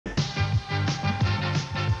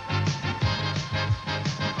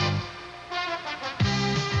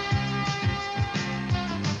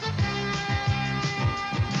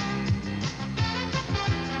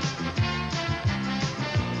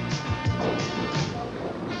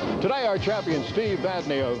Today, our champion Steve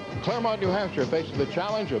Vadney of Claremont, New Hampshire, faces the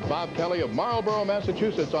challenge of Bob Kelly of Marlborough,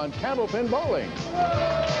 Massachusetts on Candlepin bowling.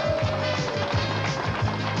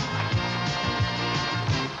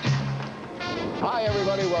 Hi,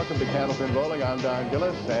 everybody. Welcome to Candlepin Bowling. I'm Don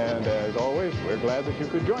Gillis, and as always, we're glad that you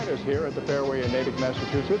could join us here at the fairway in Natick,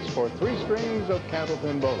 Massachusetts for 3 strings of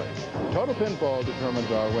Candlepin bowling. Total pinfall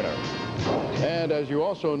determines our winner. And as you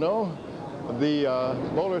also know, the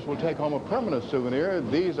bowlers will take home a permanent souvenir.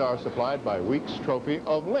 These are supplied by Weeks Trophy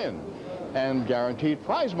of Lynn and guaranteed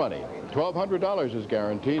prize money. $1,200 is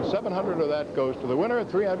guaranteed. $700 of that goes to the winner.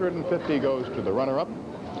 $350 goes to the runner-up.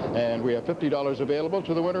 And we have $50 available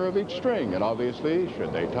to the winner of each string. And obviously,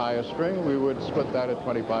 should they tie a string, we would split that at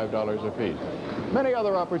 $25 apiece. Many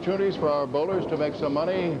other opportunities for our bowlers to make some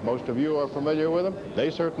money. Most of you are familiar with them. They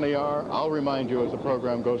certainly are. I'll remind you as the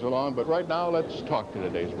program goes along. But right now, let's talk to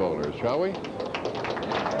today's bowlers, shall we?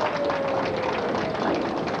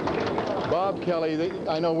 Bob Kelly,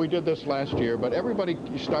 I know we did this last year, but everybody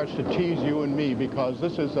starts to tease you and me because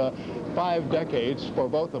this is 5 decades for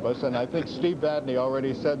both of us, and I think Steve Vadney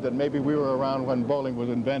already said that maybe we were around when bowling was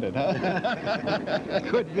invented, huh?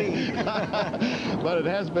 Could be. But it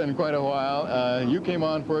has been quite a while. You came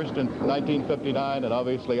on first in 1959, and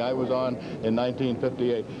obviously I was on in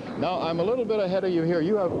 1958. Now, I'm a little bit ahead of you here.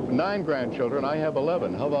 You have 9 grandchildren. I have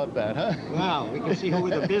 11. How about that, huh? Wow, we can see who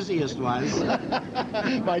the busiest was.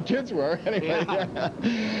 My kids were, anyway. Yeah.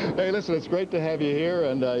 Hey, listen, it's great to have you here,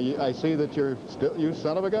 and I see that you're still, you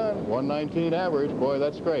son of a gun, 119 average. Boy,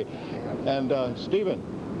 that's great. And Stephen,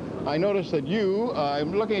 I noticed that you,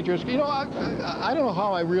 I'm looking at your, you know, I don't know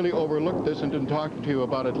how I really overlooked this and didn't talk to you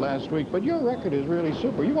about it last week, but your record is really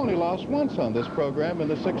super. You've only lost once on this program in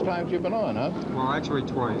the 6 times you've been on, huh? Well, actually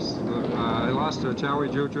twice. I lost to Charlie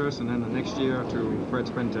Jutras and then the next year to Fred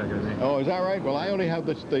Spintek, I think. Oh, is that right? Well, I only have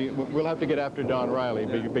this, we'll have to get after Don Riley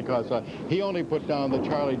because he only put down the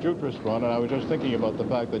Charlie Jutras one, and I was just thinking about the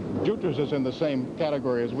fact that Jutras is in the same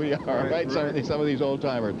category as we are, right? Some of these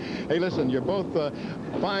old-timers. Hey, listen, you're both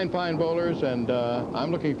fine bowlers, and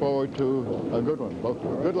I'm looking forward to a good one. Both.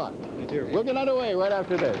 Good luck. We'll get underway right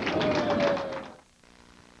after this.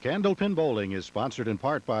 Candlepin Bowling is sponsored in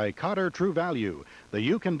part by Cotter True Value, the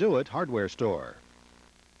You Can Do It hardware store.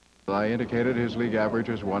 I indicated his league average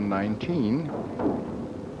is 119.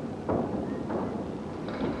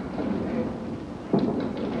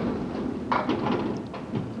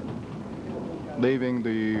 Leaving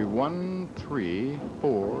the 1, 3,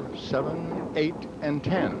 4, 7, 8, and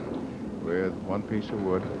 10 with 1 piece of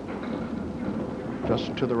wood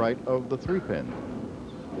just to the right of the 3-pin.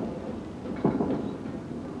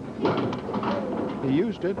 He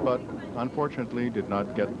used it, but unfortunately did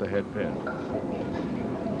not get the head pin.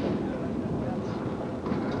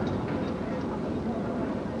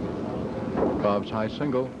 Bob's high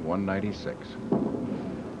single, 196.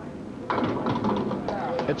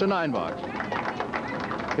 It's a 9-box.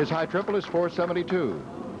 His high triple is 472.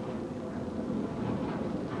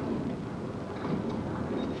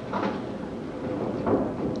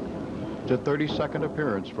 It's a 32nd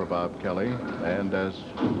appearance for Bob Kelly, and as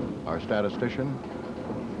our statistician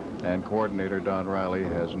and coordinator Don Riley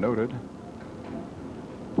has noted,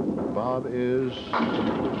 Bob is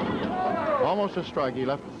almost a strike. He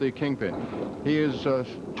left the kingpin. He is, to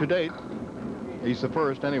date, he's the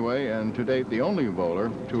first anyway, and to date the only bowler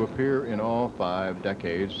to appear in all 5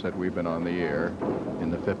 decades that we've been on the air, in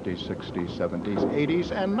the 50s, 60s, 70s,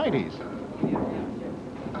 80s, and 90s.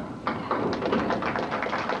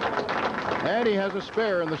 And he has a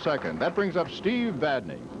spare in the 2nd. That brings up Steve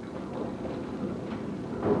Vadney.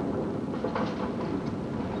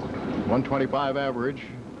 125 average.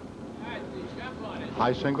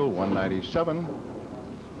 High single, 197.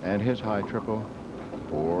 And his high triple,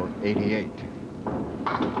 488.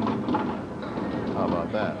 How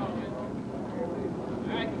about that?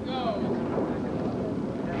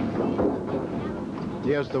 He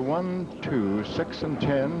has the 1, 2, 6, and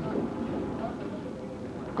 10.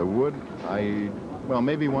 The wood, well,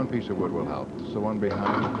 maybe 1 piece of wood will help. It's the one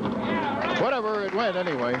behind. Whatever, it went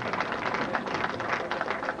anyway.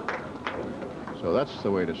 So that's the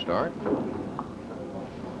way to start.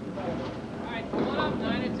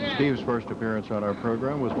 Steve's first appearance on our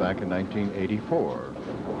program was back in 1984.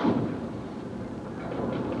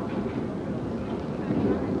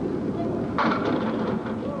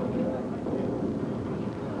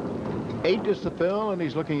 Eight is the fill, and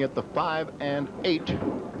he's looking at the 5 and 8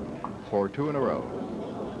 for 2 in a row.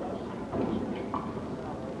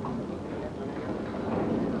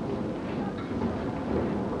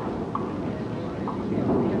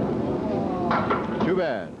 Too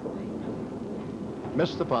bad.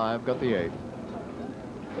 Missed the 5, got the 8.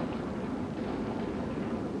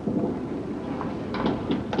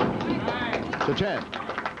 The 10.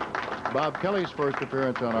 Bob Kelly's first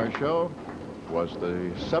appearance on our show was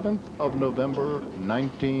the 7th of November,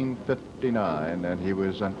 1959, and he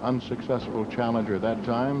was an unsuccessful challenger that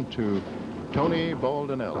time to Tony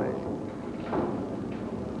Baldinelli.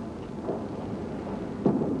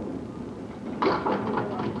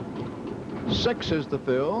 Six is the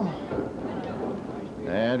fill,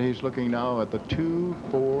 and he's looking now at the 2,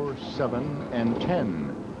 4, 7, and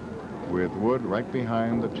 10, with wood right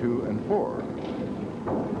behind the 2 and 4.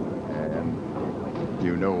 And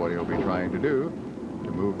you know what he'll be trying to do,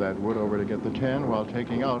 to move that wood over to get the 10 while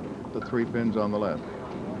taking out the 3 pins on the left.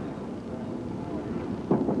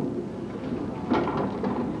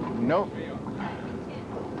 Nope.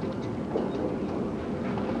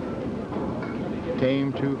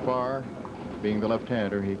 Came too far. Being the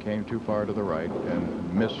left-hander, he came too far to the right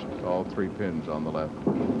and missed all 3 pins on the left.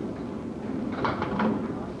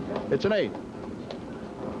 It's an 8.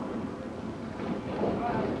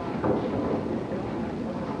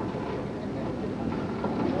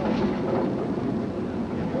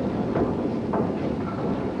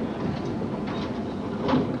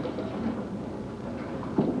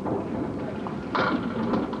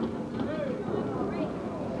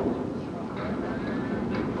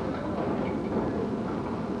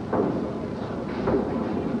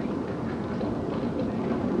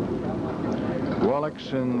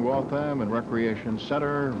 In Waltham and Recreation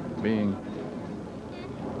Center, being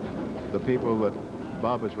the people that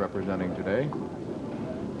Bob is representing today.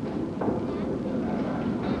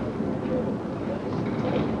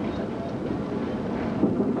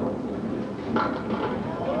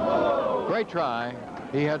 Great try.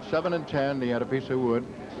 He had 7 and 10. He had a piece of wood.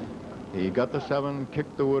 He got the 7,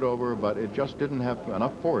 kicked the wood over, but it just didn't have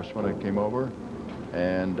enough force when it came over,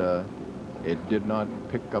 and it did not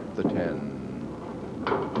pick up the 10.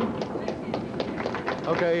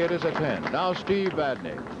 Okay, it is a 10. Now Steve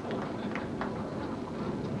Vadney.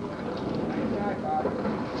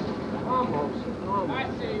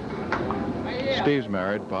 Steve's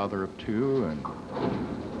married, father of 2, and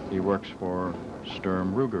he works for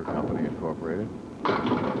Sturm Ruger Company Incorporated.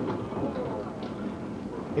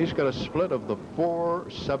 He's got a split of the 4,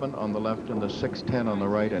 7 on the left and the 6, 10 on the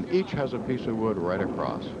right, and each has a piece of wood right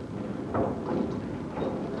across.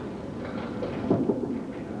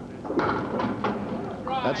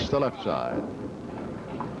 That's the left side.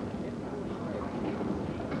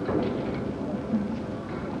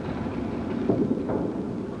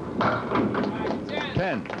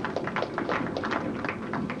 Ten.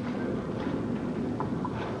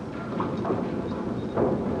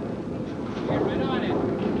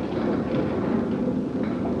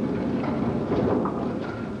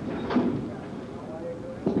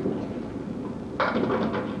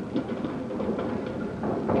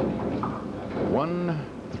 One,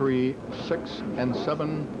 3, 6, and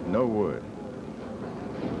 7, no wood.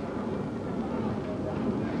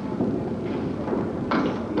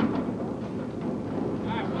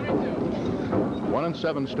 One and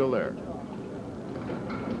 7 still there.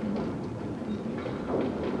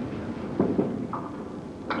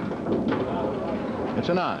 It's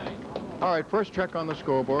a 9. All right, first check on the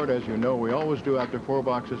scoreboard. As you know, we always do after 4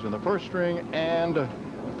 boxes in the first string and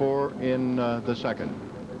 4 in the second.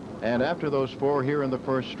 And after those 4 here in the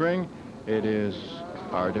first string, it is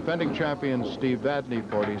our defending champion, Steve Vadney,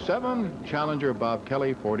 47, challenger Bob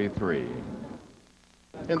Kelly, 43.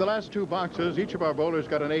 In the last 2 boxes, each of our bowlers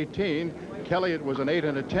got an 18. Kelly, it was an 8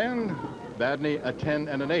 and a 10. Vadney, a 10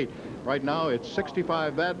 and an 8. Right now, it's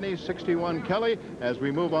 65 Vadney, 61 Kelly, as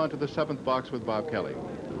we move on to the 7th box with Bob Kelly.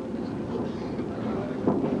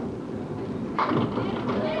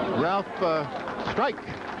 Ralph, strike.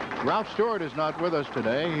 Ralph Stewart is not with us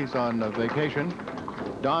today. He's on vacation.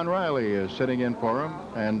 Don Riley is sitting in for him,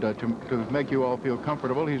 and to make you all feel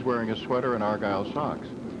comfortable, he's wearing a sweater and Argyle socks.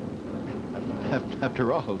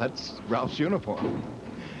 After all, that's Ralph's uniform.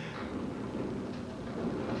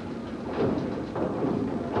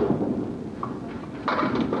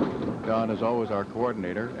 Don is always our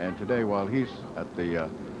coordinator, and today, while he's at the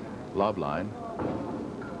lob line,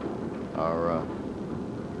 our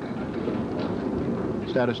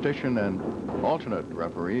statistician and alternate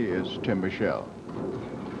referee is Tim Michelle.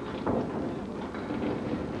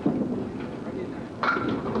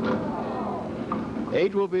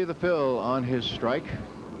 Eight will be the fill on his strike,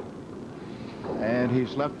 and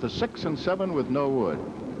he's left the 6 and 7 with no wood.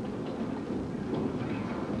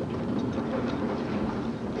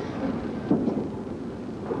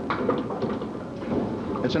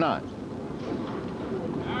 It's a 9.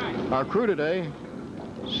 Our crew today: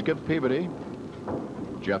 Skip Peabody,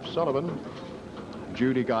 Jeff Sullivan,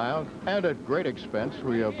 Judy Guile, and at great expense,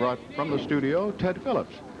 we have brought from the studio Ted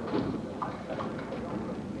Phillips.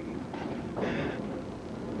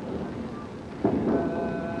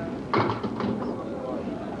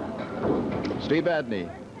 Steve Vadney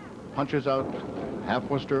punches out half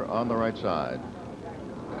Worcester on the right side.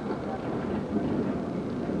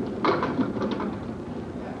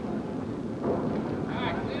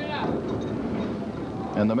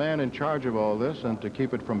 And the man in charge of all this, and to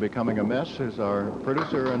keep it from becoming a mess, is our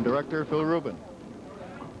producer and director, Phil Rubin.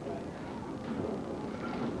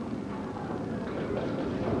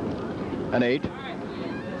 An 8.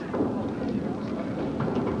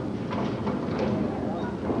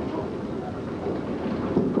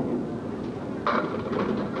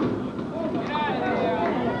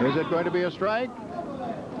 Is it going to be a strike?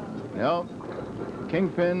 No.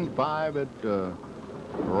 Kingpin 5. It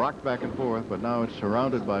rocked back and forth, but now it's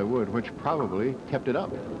surrounded by wood, which probably kept it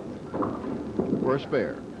up. For a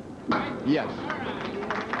spare. Yes.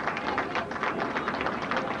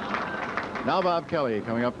 Now Bob Kelly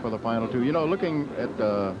coming up for the final 2. You know, looking at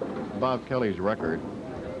Bob Kelly's record,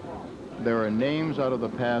 there are names out of the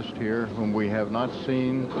past here whom we have not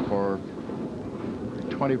seen for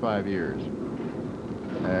 25 years.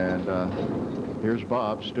 And here's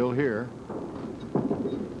Bob, still here.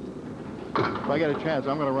 If I get a chance,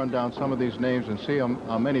 I'm going to run down some of these names and see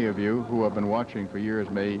how many of you who have been watching for years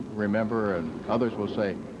may remember, and others will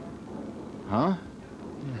say, huh?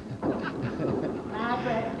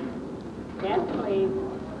 Margaret. Yes, please.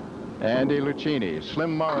 Andy Lucchini,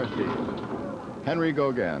 Slim Morrissey, Henry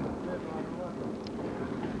Gauguin.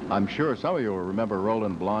 I'm sure some of you will remember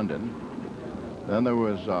Roland Blondin. Then there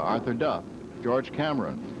was Arthur Duff, George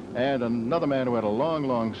Cameron, and another man who had a long,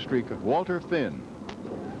 long streak, Walter Finn.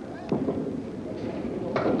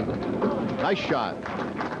 Nice shot.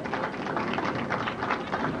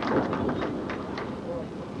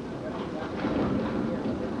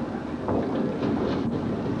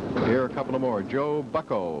 Here are a couple of more. Joe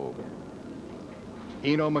Bucko,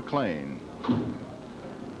 Eno McLean.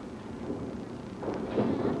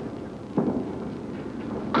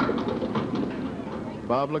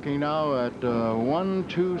 Bob looking now at 1,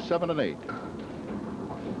 2, 7, and 8.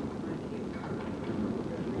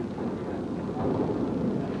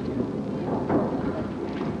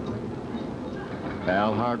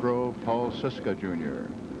 Al Hargrove, Paul Siska Jr.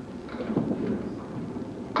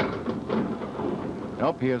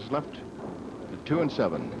 Nope, he has left 2 and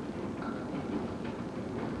 7.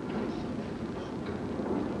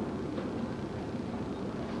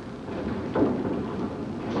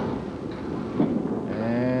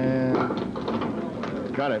 And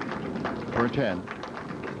got it for a 10.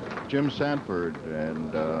 Jim Sanford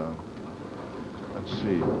and let's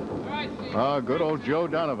see. Good old Joe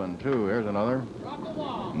Donovan too. Here's another.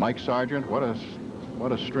 Mike Sargent. What a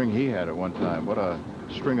string he had at one time. What a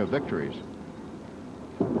string of victories.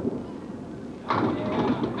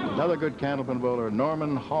 Another good Candlepin bowler,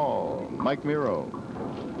 Norman Hall, Mike Miro,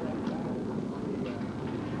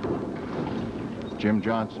 Jim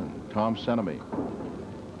Johnson, Tom Senemy.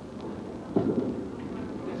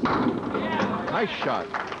 Nice shot.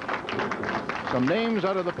 Some names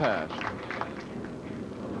out of the past.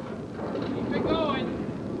 Keep it going.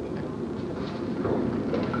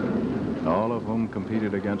 All of whom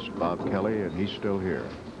competed against Bob Kelly, and he's still here.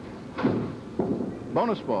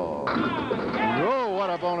 Bonus ball. Oh, what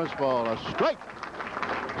a bonus ball. A strike.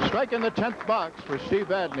 Strike in the 10th box for Steve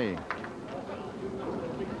Vadney.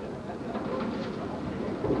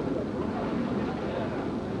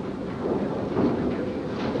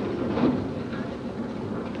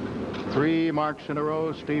 Three marks in a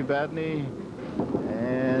row, Steve Vadney.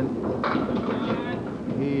 And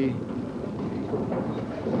he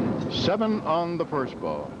 7 on the first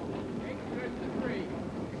ball.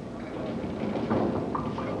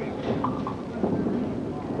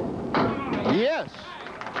 Yes!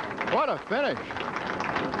 What a finish!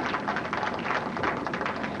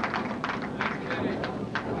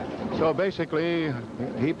 So basically,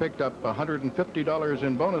 he picked up $150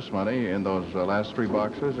 in bonus money in those last 3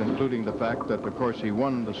 boxes, including the fact that, of course, he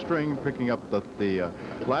won the string, picking up the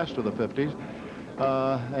last of the 50s.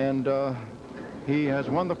 And he has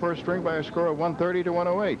won the first string by a score of 130 to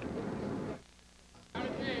 108.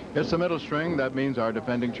 It's the middle string. That means our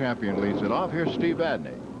defending champion leads it off. Here's Steve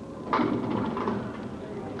Vadney.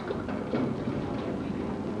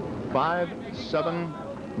 5, 7,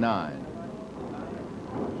 9.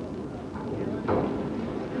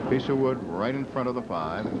 Piece of wood right in front of the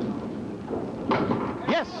 5.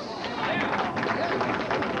 Yes!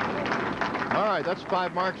 All right, that's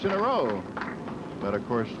 5 marks in a row. But of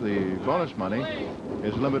course, the bonus money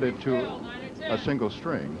is limited to a single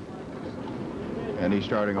string. And he's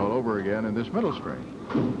starting all over again in this middle string.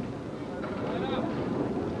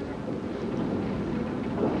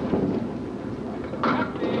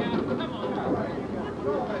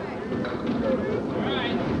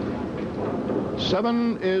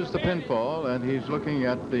 Seven is the pinfall, and he's looking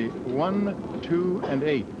at the 1, 2, and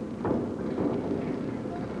 8.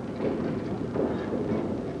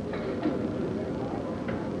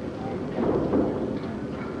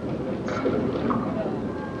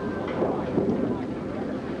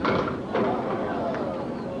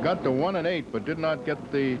 Got the 1 and 8, but did not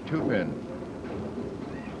get the 2 pin.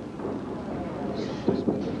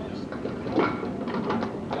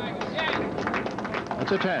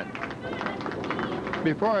 That's a 10.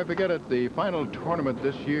 Before I forget it, the final tournament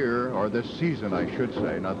this year, or this season, I should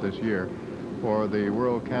say, not this year, for the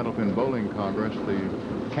World Candlepin Bowling Congress, the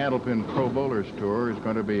Candlepin Pro Bowlers Tour is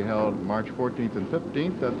going to be held March 14th and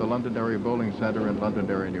 15th at the Londonderry Bowling Center in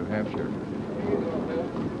Londonderry, New Hampshire.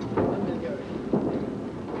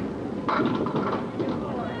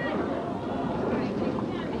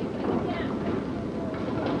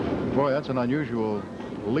 Boy, that's an unusual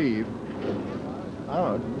leave. I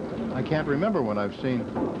don't know. I can't remember when I've seen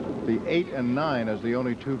the 8 and 9 as the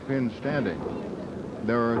only 2 pins standing.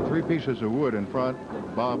 There are 3 pieces of wood in front,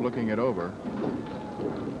 Bob looking it over.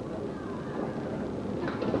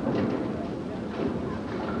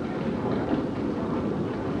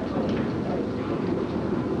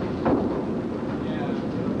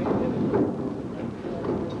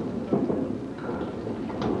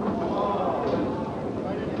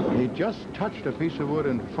 He just touched a piece of wood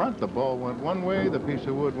in front. The ball went one way, the piece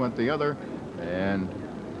of wood went the other, and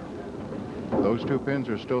those 2 pins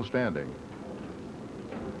are still standing.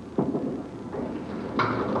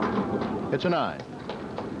 It's a 9.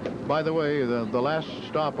 By the way, the last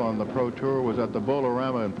stop on the Pro Tour was at the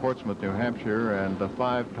Bowlorama in Portsmouth, New Hampshire, and the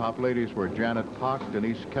 5 top ladies were Janet Pock,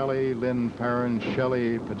 Denise Kelly, Lynn Perrin,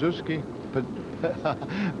 Shelley Pedzewski,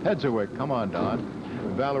 Pedzewick, come on, Don,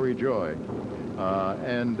 Valerie Joy.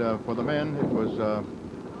 And for the men, it was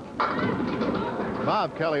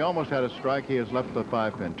Bob Kelly almost had a strike. He has left the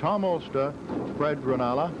 5 pin. Tom Ulster, Fred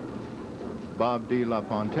Grunala, Bob D.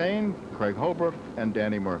 LaFontaine, Craig Holbrook, and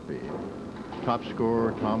Danny Murphy. Top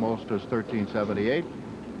scorer, Tom Ulster's 1378.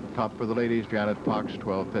 Top for the ladies, Janet Pox,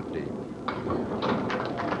 1250.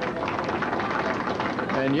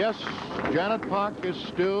 And yes, Janet Pock is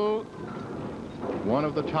still one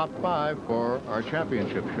of the top 5 for our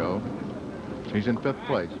championship show. She's in 5th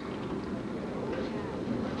place.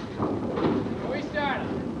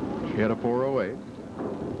 She had a 408.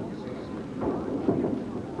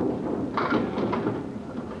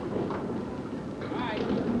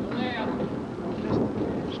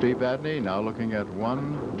 Steve Vadney now looking at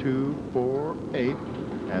 1, 2, 4, 8,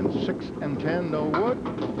 and 6 and 10, no wood.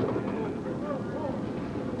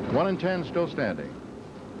 1 and 10 still standing.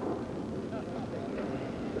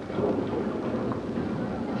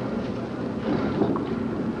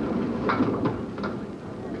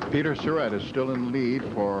 Peter Surratt is still in lead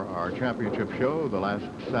for our championship show the last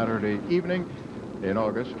Saturday evening in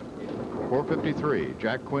August, 453.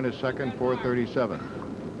 Jack Quinn is second, 437.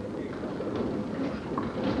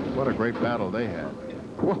 What a great battle they had.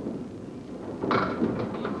 Whoa.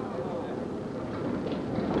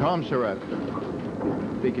 Tom Surratt,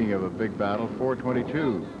 speaking of a big battle,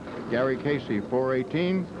 422. Gary Casey,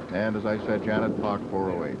 418. And as I said, Janet Pock,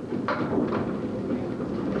 408.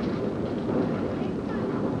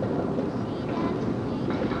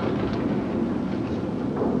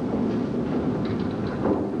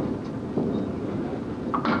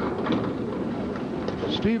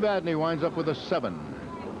 Steve Vadney winds up with a 7.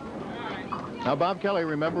 Now, Bob Kelly,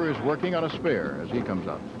 remember, is working on a spare as he comes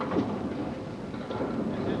up.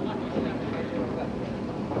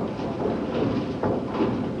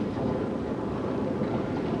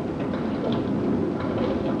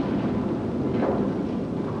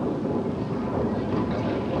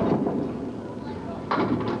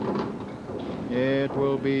 It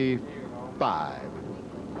will be 5.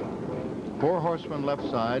 4 horsemen left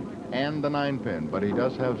side and the 9 pin, but he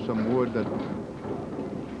does have some wood that...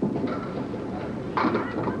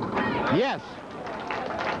 Yes!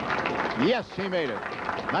 Yes, he made it.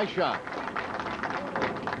 Nice shot.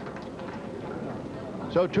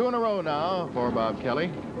 So 2 in a row now for Bob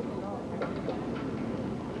Kelly.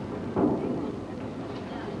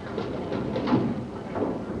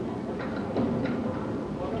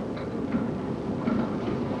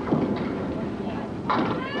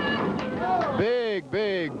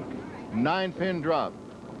 Big 9-pin drop.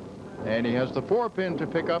 And he has the 4-pin to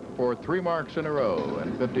pick up for 3 marks in a row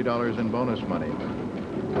and $50 in bonus money.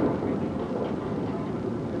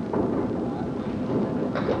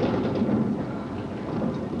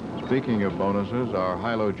 Speaking of bonuses, our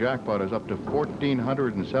high-low jackpot is up to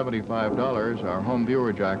 $1,475. Our home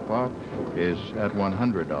viewer jackpot is at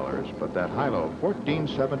 $100, but that high-low,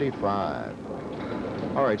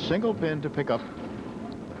 $1,475. All right, single pin to pick up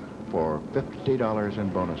for $50 in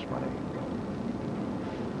bonus money.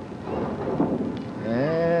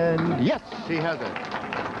 And yes, he has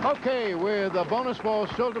it. Okay, with a bonus ball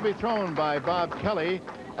still to be thrown by Bob Kelly.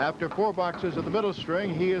 After 4 boxes of the middle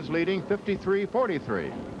string, he is leading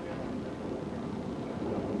 53-43.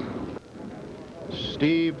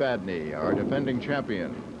 Steve Vadney, our defending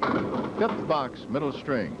champion. 5th box, middle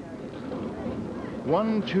string.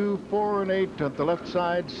 1, 2, 4, and 8 at the left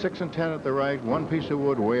side, 6 and 10 at the right, 1 piece of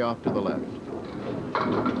wood way off to the left.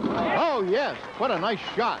 Oh, yes, what a nice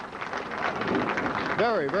shot.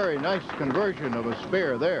 Very, very nice conversion of a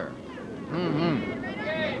spare there.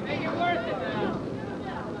 Okay, make it worth it now.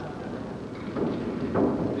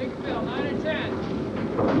 Big Phil, 9 and 10.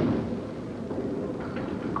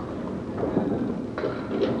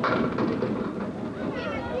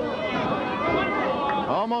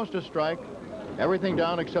 Almost a strike. Everything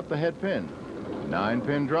down except the head pin.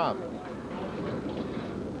 9-pin drop.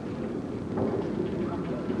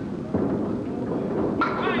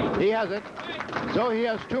 He has it. So he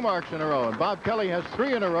has 2 marks in a row, and Bob Kelly has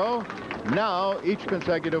 3 in a row. Now each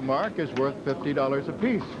consecutive mark is worth $50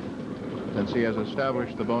 apiece, since he has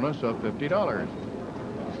established the bonus of $50.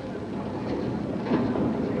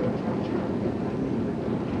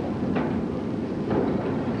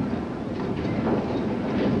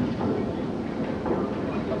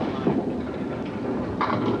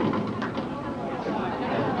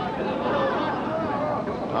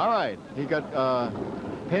 All right, he got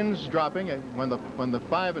pins dropping. When the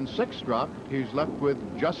 5 and 6 drop, he's left with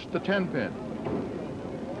just the 10 pin.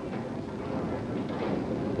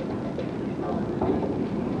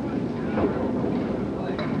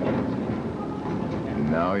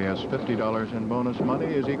 Now he has $50 in bonus money.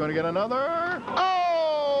 Is he going to get another?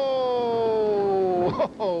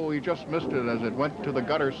 Oh! He just missed it as it went to the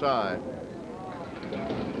gutter side.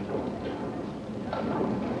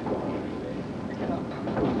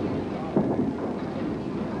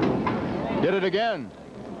 Did it again.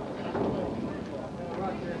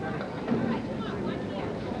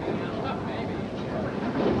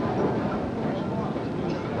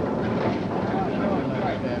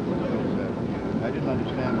 I didn't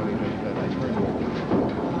understand what he just said. I heard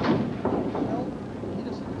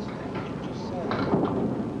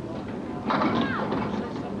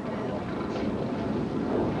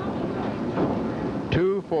it.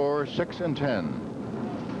 2, 4, 6, and 10.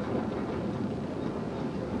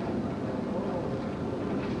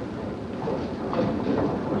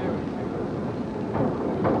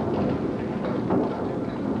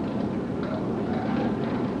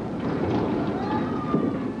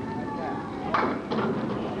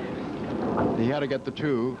 He had to get the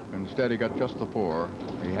 2. Instead, he got just the 4.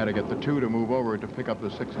 He had to get the 2 to move over to pick up the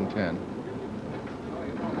 6 and 10.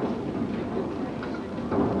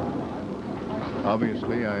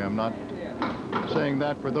 Obviously, I am not saying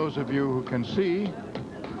that for those of you who can see,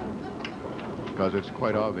 because it's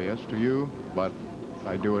quite obvious to you, but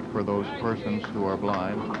I do it for those persons who are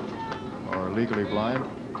blind or legally blind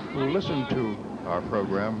who listen to our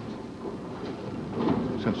program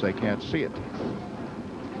since they can't see it.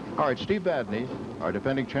 All right, Steve Vadney, our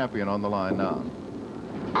defending champion, on the line now.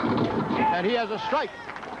 And he has a strike.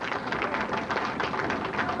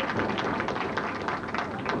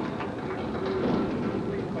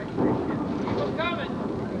 Who's coming?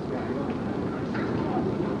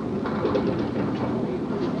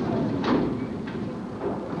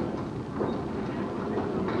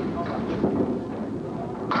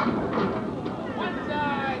 One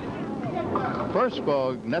side. First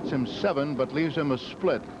ball nets him 7, but leaves him a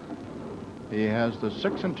split. He has the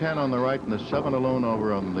 6 and 10 on the right and the 7 alone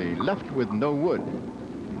over on the left with no wood.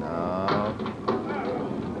 Now,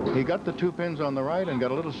 he got the 2 pins on the right and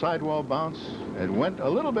got a little sidewall bounce. It went a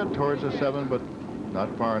little bit towards the 7, but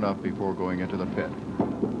not far enough before going into the pit.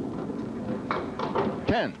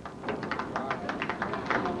 10.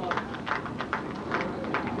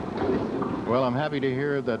 Well, I'm happy to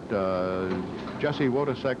hear that Jesse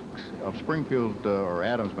Wojtasek of Springfield, or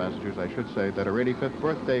Adams, Massachusetts, I should say, that her 85th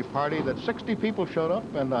birthday party, that 60 people showed up,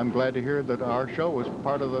 and I'm glad to hear that our show was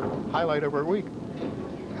part of the highlight of her week.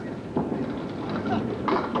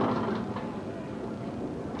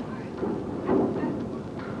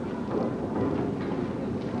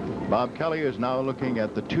 Bob Kelly is now looking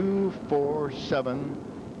at the 2, 4, 7,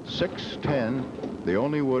 6, 10. The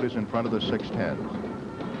only wood is in front of the 6 10s.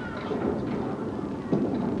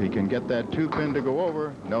 He can get that 2 pin to go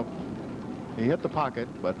over. Nope. He hit the pocket,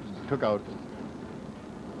 but took out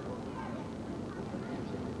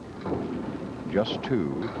just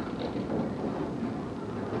 2.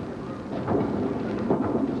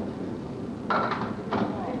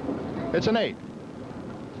 It's an 8.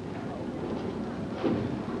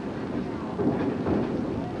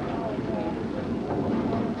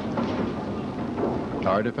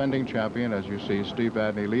 Our defending champion, as you see, Steve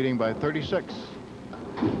Vadney, leading by 36.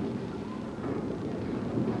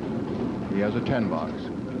 He has a 10 box.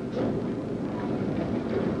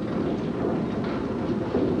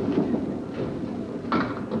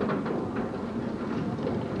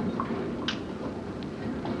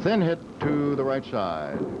 Thin hit to the right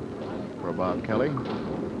side for Bob Kelly.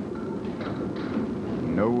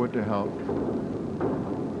 No wood to help.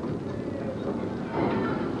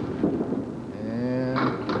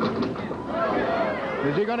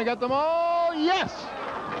 Is he going to get them all? Yes!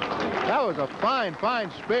 That was a fine,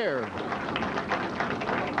 fine spare.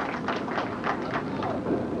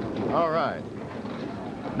 All right.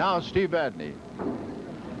 Now Steve Vadney.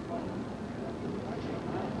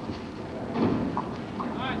 All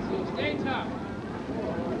right, so stay tough.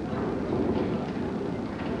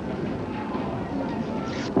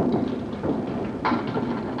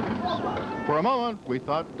 For a moment, we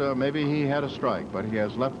thought maybe he had a strike, but he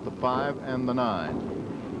has left the 5 and the 9.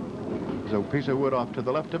 There's a piece of wood off to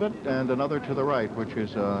the left of it and another to the right, which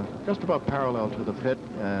is just about parallel to the pit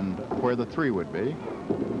and where the 3 would be.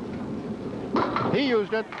 He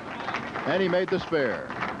used it, and he made the spare.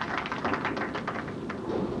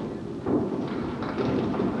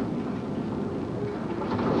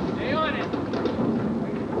 Stay on it.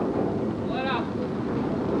 Pull it up.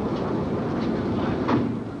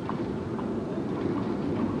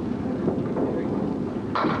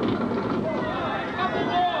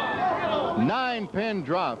 9-pin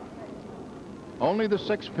drop. Only the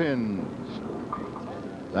 6 pins.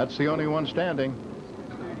 That's the only one standing.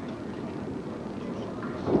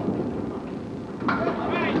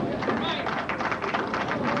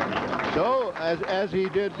 So, as he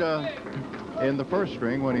did in the first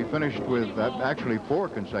string, when he finished with actually 4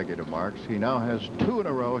 consecutive marks, he now has 2 in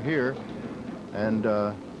a row here, and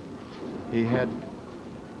he had,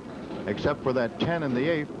 except for that 10 in the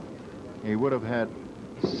 8th, he would have had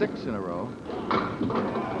 6 in a row.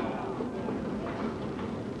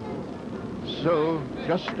 So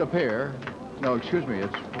just a pair. No, excuse me.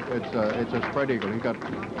 It's a spread eagle. He got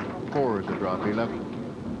 4 as a drop. He left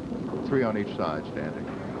 3 on each side standing.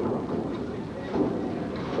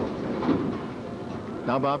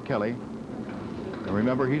 Now Bob Kelly. And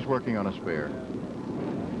remember, he's working on a spare.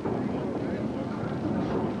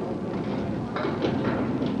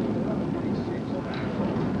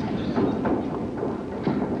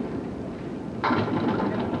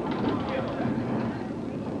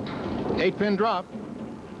 Eight-pin drop.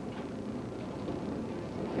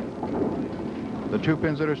 The 2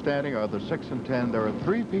 pins that are standing are the 6 and 10. There are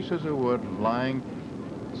 3 pieces of wood lying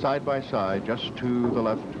side by side just to the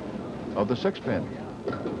left of the 6 pin.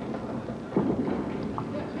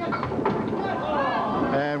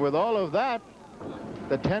 And with all of that,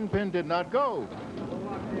 the 10 pin did not go.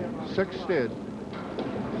 6 did.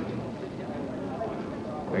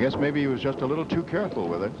 I guess maybe he was just a little too careful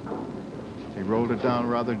with it. He rolled it down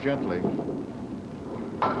rather gently.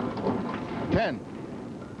 10.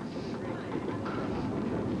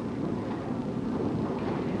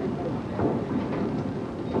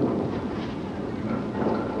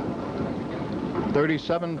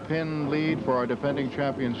 $37-pin lead for our defending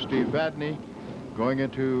champion, Steve Vadney, going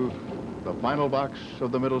into the final box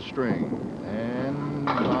of the middle string. And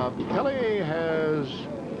Bob Kelly has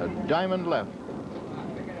a diamond left.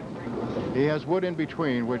 He has wood in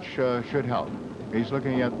between, which should help. He's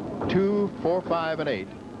looking at 2, 4, 5, and 8.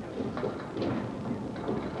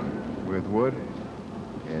 With wood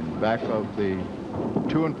in back of the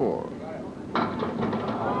 2 and 4.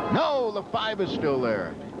 No, the 5 is still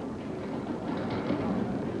there.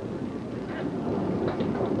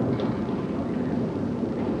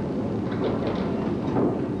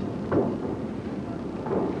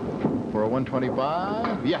 For a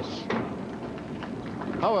 125, yes.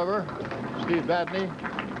 However, Steve Vadney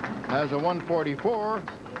has a 144,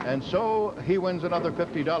 and so he wins another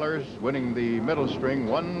 $50, winning the middle string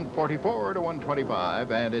 144 to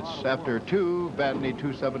 125, and it's after 2, Vadney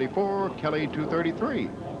 274, Kelly 233.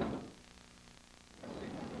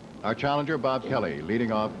 Our challenger, Bob Kelly,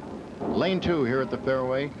 leading off lane 2 here at the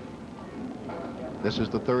fairway. This is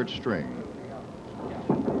the 3rd string.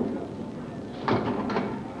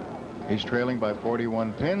 He's trailing by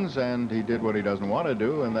 41 pins, and he did what he doesn't want to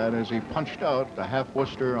do, and that is he punched out a half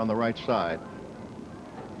Worcester on the right side,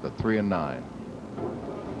 the 3 and 9.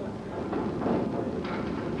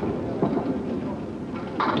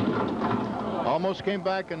 Almost came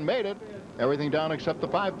back and made it. Everything down except the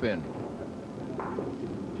 5-pin.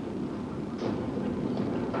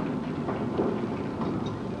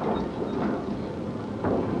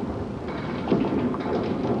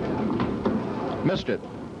 Missed it.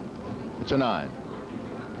 It's a 9.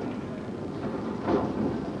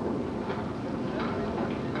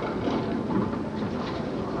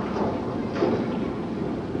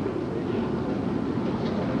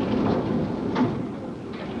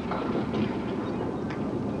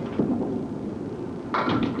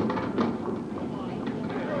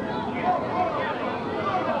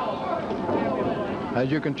 As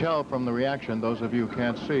you can tell from the reaction, those of you who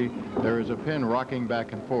can't see, there is a pin rocking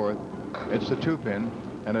back and forth. It's the 2-pin,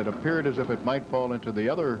 and it appeared as if it might fall into the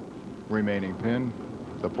other remaining pin,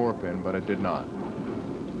 the 4-pin, but it did not.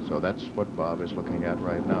 So that's what Bob is looking at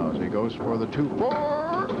right now as he goes for the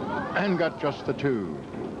 2-4 and got just the 2.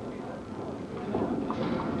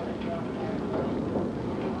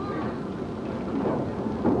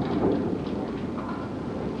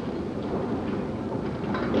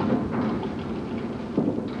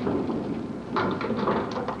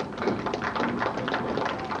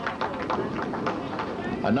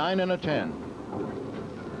 A 9 and a 10.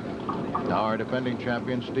 Now our defending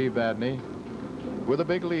champion, Steve Vadney, with a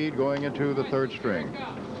big lead going into the 3rd string.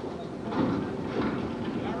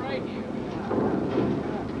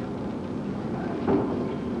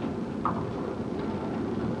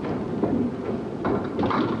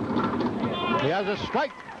 He has a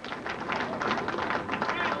strike.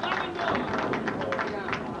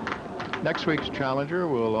 Next week's challenger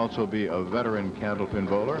will also be a veteran candlepin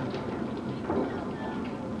bowler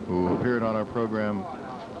who appeared on our program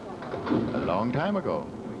a long time ago,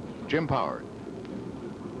 Jim Powers.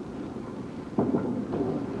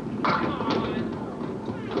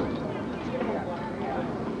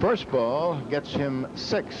 First ball gets him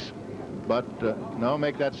 6, but no,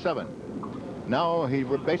 make that 7. Now he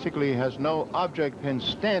basically has no object pin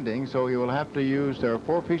standing, so he will have to use, there are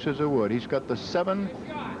 4 pieces of wood. He's got the 7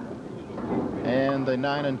 and the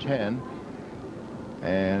 9 and 10,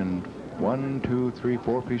 and 1, 2, 3,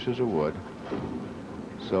 4 pieces of wood.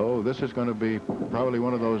 So this is going to be probably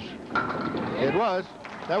one of those,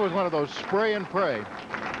 that was one of those spray and pray.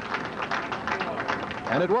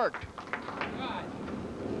 And it worked.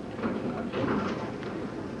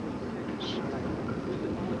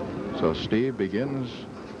 So Steve begins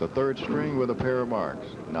the 3rd string with a pair of marks.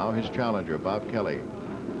 Now his challenger, Bob Kelly.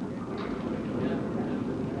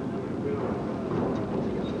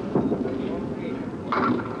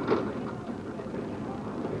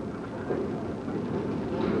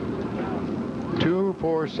 Two,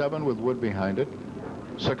 4, 7 with wood behind it.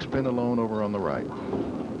 6-pin alone over on the right.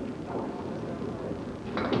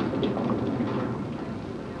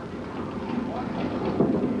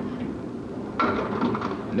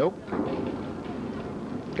 Nope.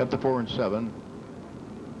 Got the 4 and 7.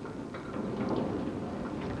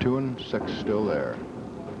 2 and 6 still there.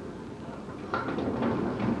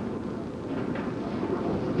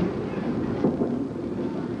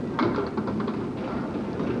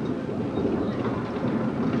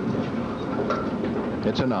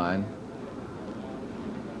 It's a 9.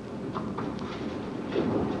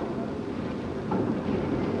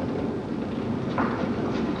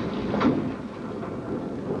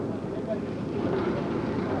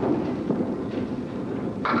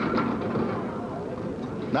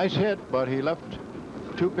 Nice hit, but he left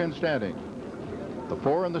 2 pins standing. The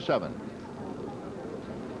 4 and the 7.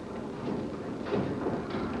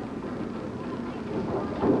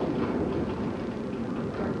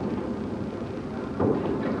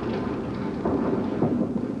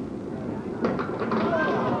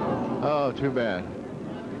 Oh, too bad.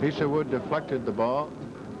 Piece of wood deflected the ball,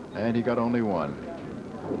 and he got only 1.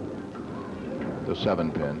 The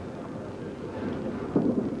 7-pin.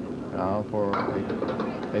 Now for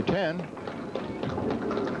a 10.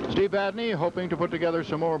 Steve Vadney hoping to put together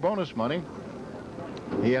some more bonus money.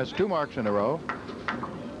 He has 2 marks in a row.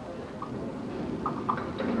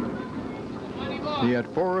 He had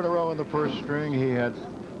 4 in a row in the 1st string. He had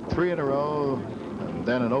 3 in a row, and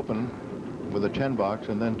then an open with a 10 box,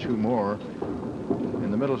 and then 2 more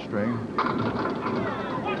in the middle string.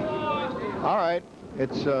 All right,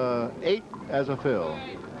 it's 8 as a fill.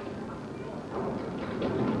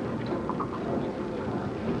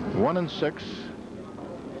 1 and 6.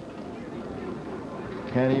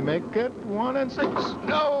 Can he make it? 1 and 6.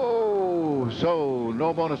 No! So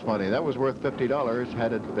no bonus money. That was worth $50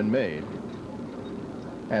 had it been made.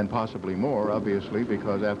 And possibly more, obviously,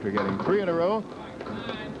 because after getting 3 in a row,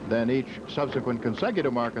 then each subsequent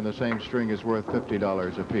consecutive mark in the same string is worth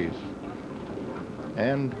 $50 apiece.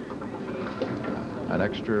 And an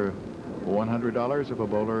extra $100 if a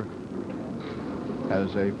bowler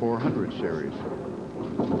has a 400 series.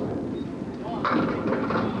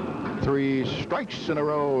 3 strikes in a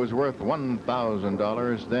row is worth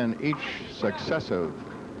 $1,000. Then each successive,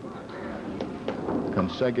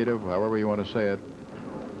 consecutive, however you want to say it.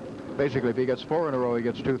 Basically, if he gets 4 in a row, he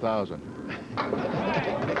gets $2,000.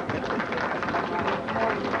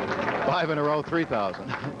 5 in a row,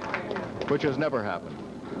 $3,000, which has never happened.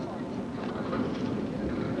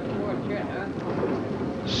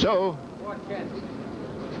 So,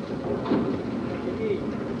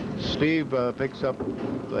 Steve picks up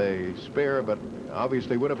the spare, but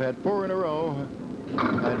obviously would have had 4 in a row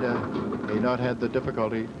had he not had the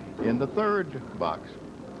difficulty in the 3rd box.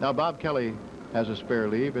 Now, Bob Kelly has a spare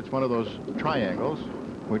leave. It's one of those triangles,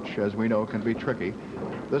 which, as we know, can be tricky.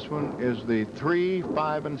 This one is the 3,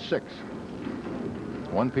 5, and 6.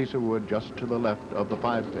 1 piece of wood just to the left of the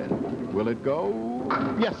 5-pin. Will it go?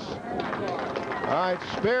 Yes. All right,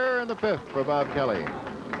 spare in the 5th for Bob Kelly.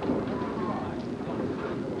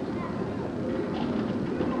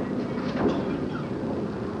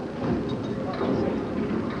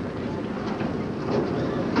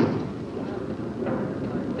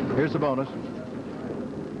 Here's the bonus.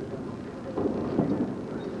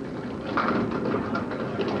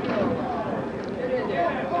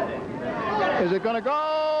 Is it going to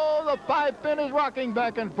go? The 5-pin is rocking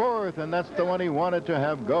back and forth, and that's the one he wanted to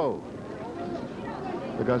have go.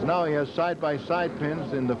 Because now he has side-by-side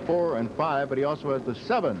pins in the 4 and 5, but he also has the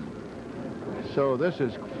 7. So this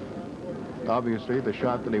is obviously the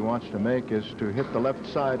shot that he wants to make, is to hit the left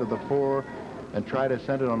side of the 4 and try to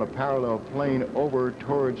send it on a parallel plane over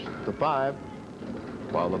towards the 5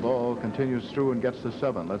 while the ball continues through and gets the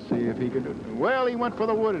 7. Let's see if he can do it. Well, he went for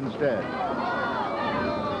the wood instead.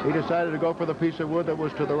 He decided to go for the piece of wood that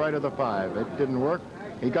was to the right of the 5. It didn't work.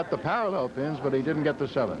 He got the parallel pins, but he didn't get the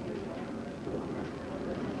 7.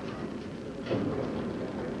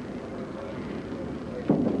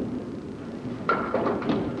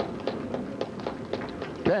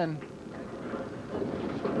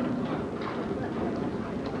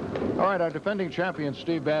 All right, our defending champion,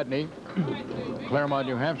 Steve Vadney, Claremont,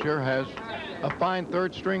 New Hampshire, has a fine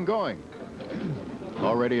 3rd string going.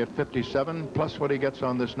 Already at 57, plus what he gets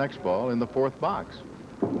on this next ball in the 4th box.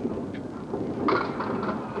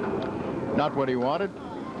 Not what he wanted.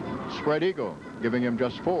 Spread eagle, giving him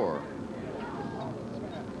just 4.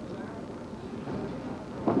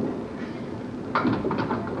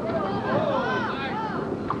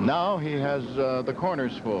 Now he has the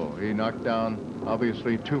corners full. He knocked down,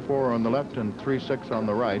 obviously, 2-4 on the left and 3-6 on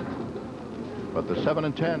the right. But the 7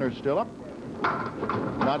 and 10 are still up.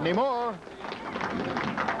 Not anymore.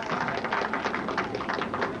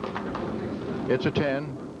 It's a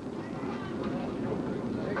 10.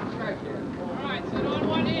 All right, sit on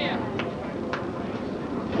one here.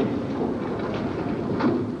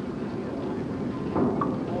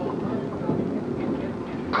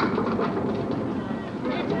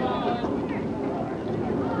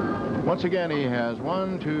 Once again, he has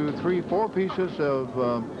 1, 2, 3, 4 pieces of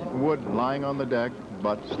wood lying on the deck,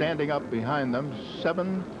 but standing up behind them,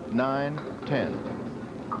 7, 9, 10.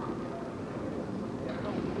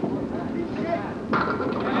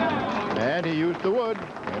 And he used the wood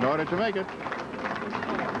in order to make it.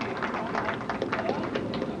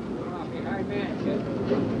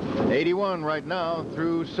 $81 right now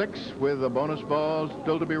through 6 with a bonus ball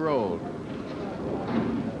still to be rolled.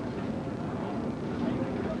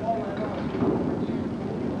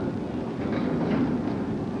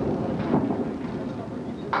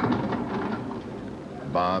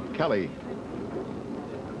 Bob Kelly.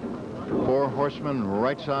 4 horsemen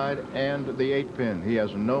right side and the 8-pin. He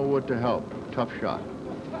has no wood to help. Tough shot.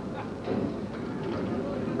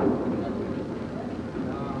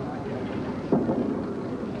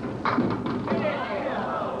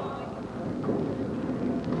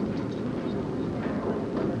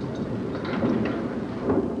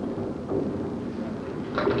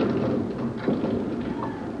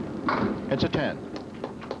 It's a 10.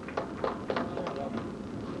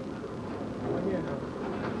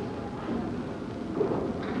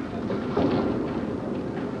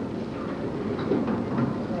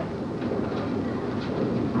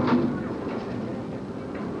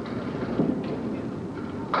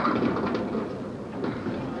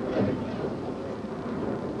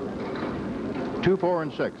 Two, 4,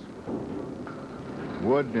 and 6.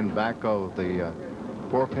 Wood in back of the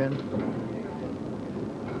 4-pin.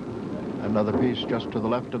 Another piece just to the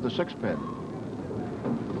left of the 6-pin.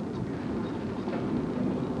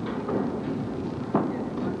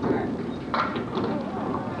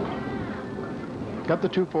 Got the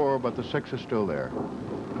 2-4, but the 6 is still there.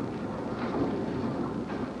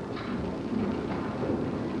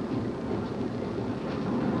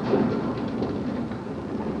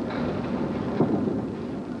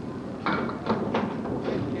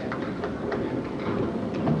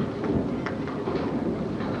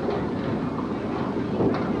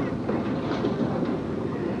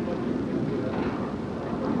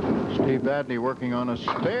 Steve Vadney working on a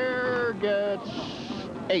spare, gets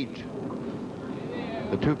 8.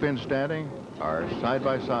 The 2 pins standing are side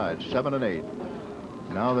by side, 7 and 8.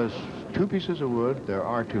 Now there's 2 pieces of wood. There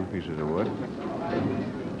are 2 pieces of wood.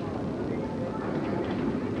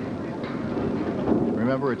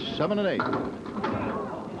 Remember, it's 7 and 8.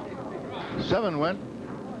 7 went.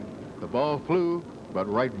 The ball flew,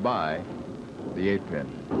 but right by the 8 pin.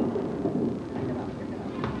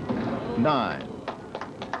 9.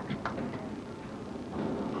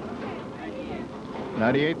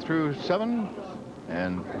 98 through 7,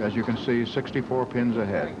 and as you can see, 64 pins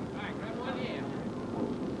ahead.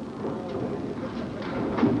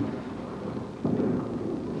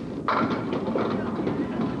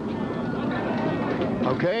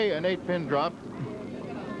 Okay, an 8-pin drop,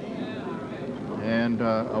 and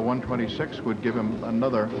a 126 would give him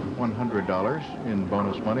another $100 in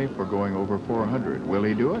bonus money for going over 400. Will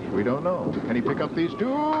he do it? We don't know. Can he pick up these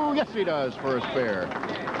 2? Yes, he does, for a spare.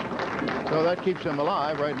 So that keeps him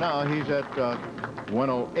alive. Right now, he's at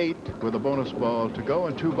 108 with a bonus ball to go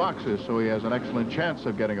and 2 boxes, so he has an excellent chance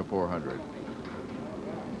of getting a 400.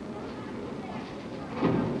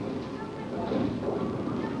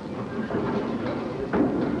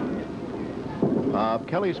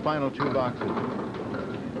 Kelly's final 2 boxes.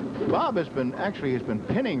 Bob has been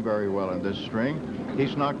pinning very well in this string.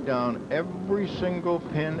 He's knocked down every single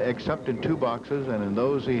pin except in 2 boxes, and in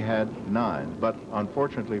those he had 9. But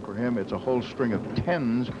unfortunately for him, it's a whole string of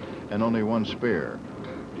 10s and only 1 spare.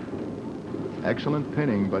 Excellent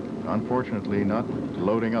pinning, but unfortunately not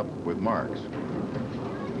loading up with marks.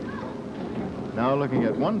 Now looking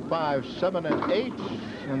at 1, 5, 7, and 8,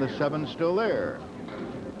 and the 7's still there.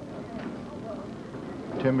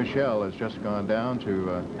 Tim Michel has just gone down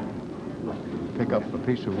to pick up a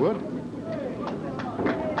piece of wood.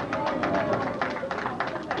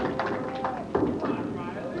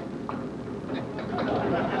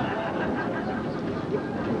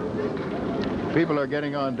 People are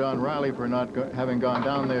getting on Don Riley for not having gone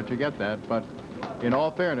down there to get that, but in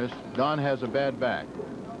all fairness, Don has a bad back.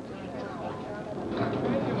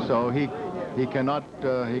 So he cannot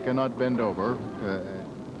bend over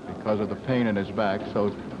because of the pain in his back.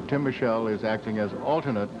 So Tim Michel is acting as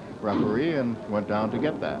alternate referee and went down to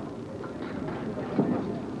get that.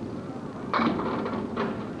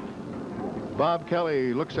 Bob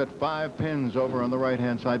Kelly looks at 5 pins over on the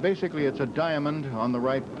right-hand side. Basically, it's a diamond on the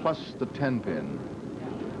right plus the 10 pin.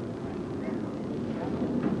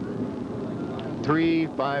 3,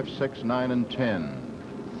 5, 6, 9, and 10.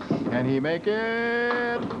 Can he make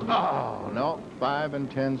it? Oh, no. 5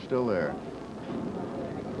 and 10 still there.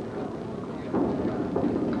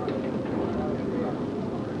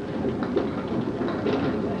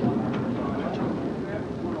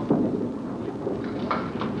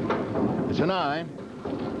 It's a 9.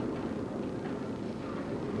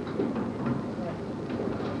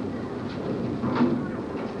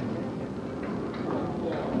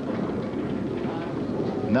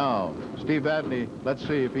 Now, Steve Vadney, let's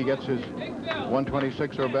see if he gets his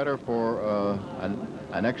 126 or better for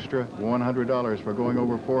an extra $100 for going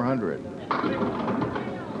over 400.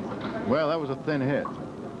 Well, that was a thin hit.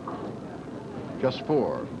 Just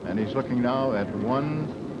 4. And he's looking now at 1,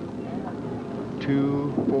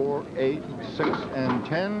 2, 4, 8, 6, and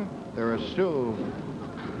 10. There are still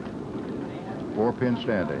 4 pins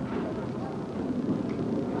standing.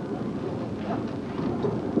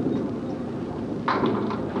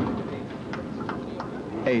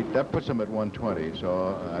 8. That puts him at 120,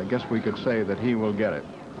 so I guess we could say that he will get it.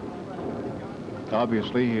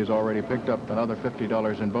 Obviously, he's already picked up another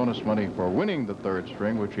 $50 in bonus money for winning the 3rd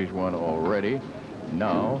string, which he's won already.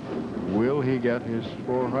 Now, will he get his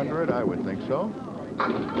 400? I would think so.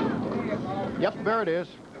 Yep, there it is.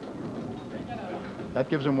 That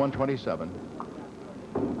gives him 127.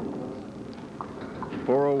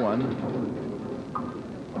 401.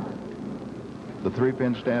 The 3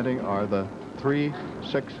 pins standing are the 3,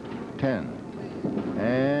 6, 10.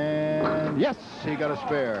 And yes, he got a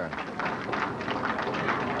spare.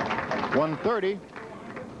 130.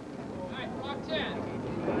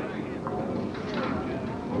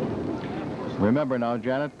 Remember now,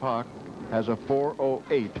 Janet Park has a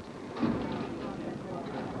 408.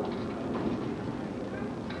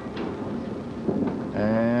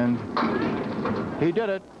 And He did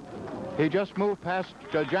it. He just moved past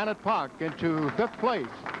Janet Park into 5th place.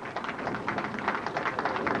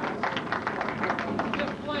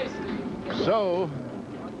 So,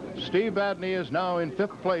 Steve Vadney is now in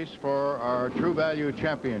 5th place for our True Value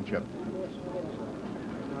Championship.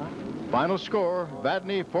 Final score,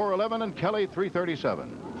 Vadney 411 and Kelly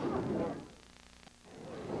 337.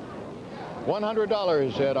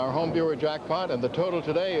 $100 at our home viewer jackpot, and the total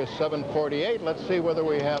today is 748. Let's see whether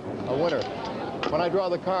we have a winner. When I draw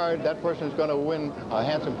the card, that person is going to win a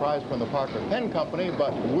handsome prize from the Parker Pen Company,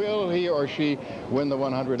 but will he or she win the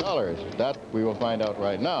 $100? That we will find out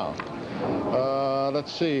right now.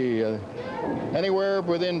 Let's see. Anywhere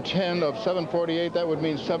within 10 of 748, that would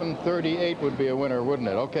mean 738 would be a winner, wouldn't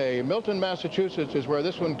it? Okay, Milton, Massachusetts is where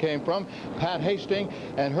this one came from. Pat Hastings,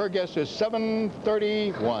 and her guess is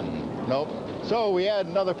 731. Nope. So we add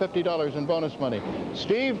another $50 in bonus money.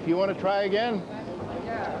 Steve, you want to try again?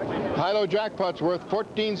 High-low jackpot's worth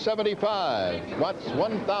 $1475. What's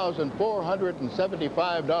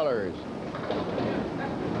 $1,475?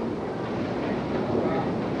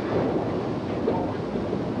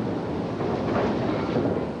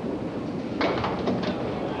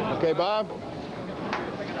 Okay, Bob.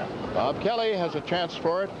 Bob Kelly has a chance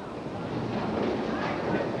for it.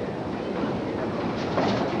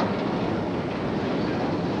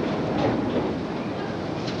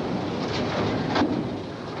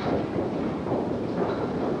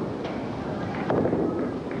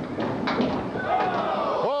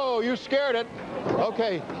 Whoa, you scared it.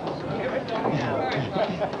 Okay.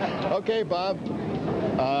 Okay, Bob.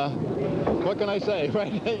 What can I say,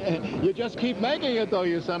 right? You just keep making it, though,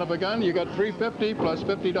 you son of a gun. You got $350 plus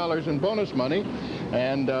 $50 in bonus money.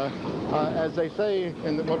 And as they say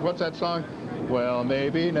in the, what's that song? Well,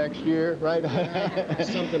 maybe next year, right?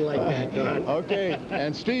 Something like that, Don. Okay.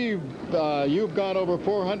 And Steve, you've gone over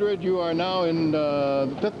 400. You are now in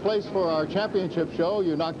 5th place for our championship show.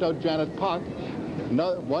 You knocked out Janet Park.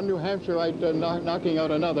 One New Hampshireite knocking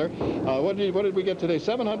out another. What did we get today?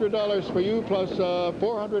 $700 for you plus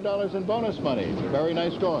 $400 in bonus money. Very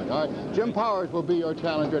nice going. All right, Jim Powers will be your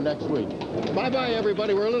challenger next week. Bye-bye,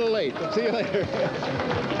 everybody. We're a little late. See you later.